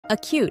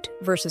Acute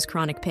versus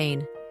chronic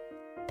pain.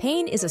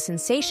 Pain is a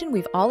sensation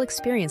we've all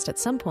experienced at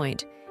some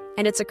point,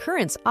 and its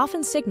occurrence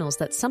often signals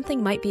that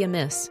something might be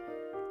amiss.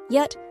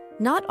 Yet,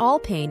 not all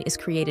pain is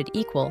created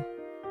equal.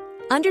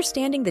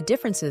 Understanding the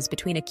differences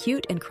between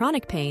acute and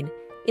chronic pain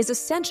is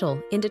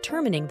essential in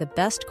determining the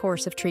best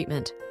course of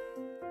treatment.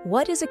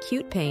 What is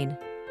acute pain?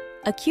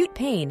 Acute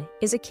pain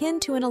is akin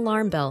to an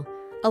alarm bell,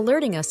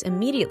 alerting us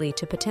immediately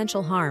to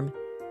potential harm.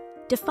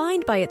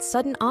 Defined by its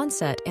sudden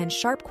onset and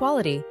sharp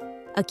quality,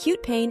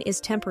 acute pain is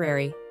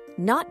temporary,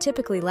 not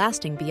typically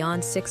lasting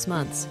beyond 6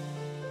 months.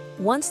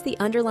 Once the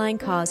underlying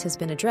cause has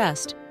been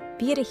addressed,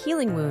 be it a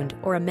healing wound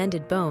or a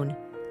mended bone,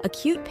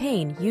 acute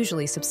pain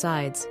usually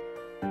subsides.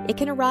 It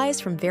can arise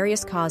from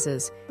various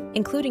causes,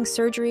 including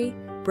surgery,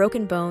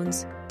 broken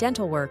bones,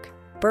 dental work,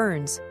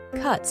 burns,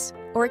 cuts,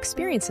 or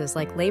experiences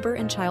like labor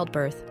and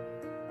childbirth.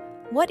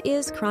 What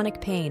is chronic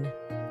pain?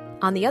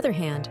 On the other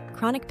hand,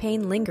 chronic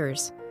pain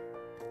lingers.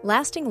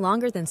 Lasting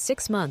longer than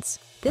 6 months,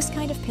 this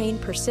kind of pain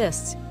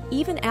persists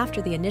even after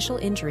the initial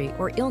injury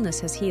or illness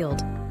has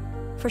healed.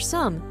 For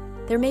some,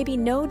 there may be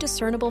no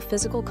discernible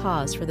physical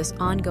cause for this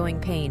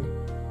ongoing pain.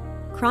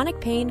 Chronic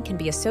pain can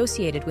be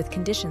associated with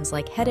conditions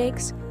like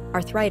headaches,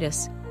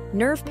 arthritis,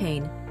 nerve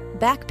pain,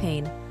 back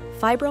pain,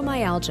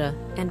 fibromyalgia,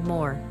 and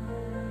more.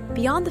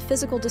 Beyond the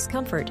physical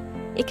discomfort,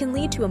 it can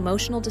lead to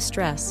emotional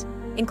distress,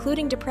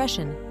 including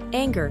depression,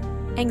 anger,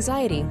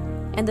 anxiety,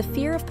 and the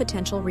fear of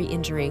potential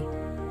re-injury.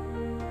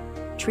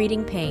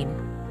 Treating pain.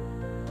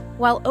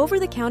 While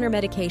over-the-counter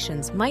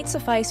medications might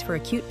suffice for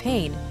acute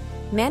pain,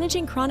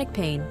 managing chronic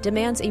pain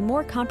demands a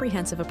more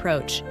comprehensive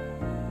approach.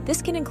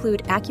 This can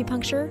include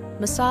acupuncture,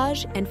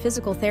 massage, and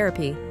physical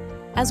therapy,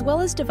 as well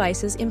as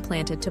devices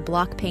implanted to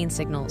block pain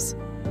signals.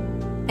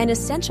 An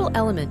essential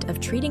element of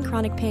treating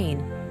chronic pain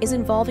is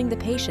involving the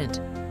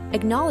patient,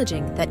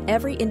 acknowledging that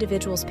every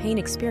individual's pain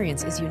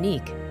experience is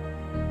unique.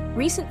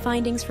 Recent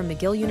findings from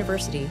McGill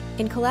University,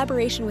 in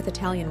collaboration with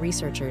Italian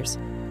researchers,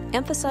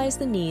 emphasize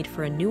the need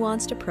for a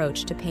nuanced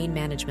approach to pain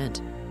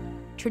management.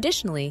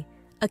 Traditionally,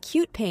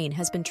 acute pain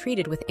has been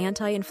treated with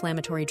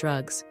anti-inflammatory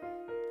drugs.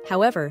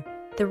 However,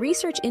 the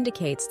research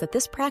indicates that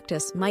this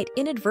practice might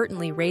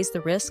inadvertently raise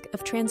the risk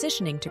of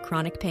transitioning to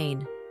chronic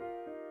pain.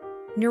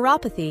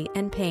 Neuropathy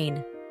and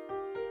pain.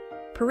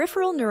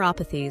 Peripheral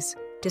neuropathies,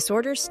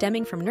 disorders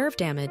stemming from nerve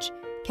damage,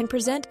 can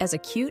present as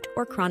acute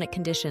or chronic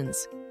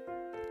conditions.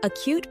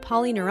 Acute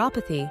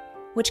polyneuropathy,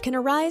 which can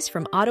arise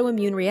from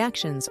autoimmune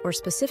reactions or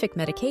specific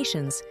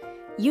medications,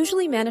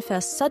 usually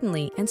manifests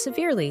suddenly and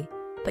severely,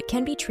 but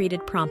can be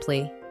treated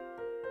promptly.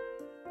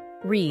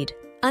 Read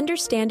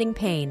Understanding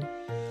Pain,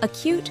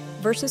 Acute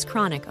versus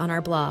Chronic on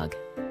our blog.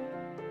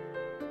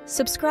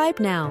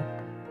 Subscribe now.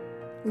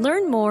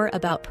 Learn more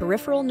about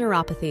peripheral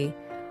neuropathy,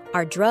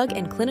 our drug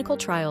and clinical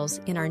trials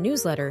in our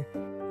newsletter.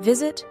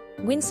 Visit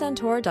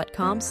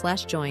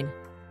winsantor.com/join.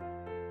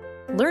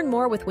 Learn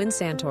more with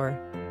Winsantor.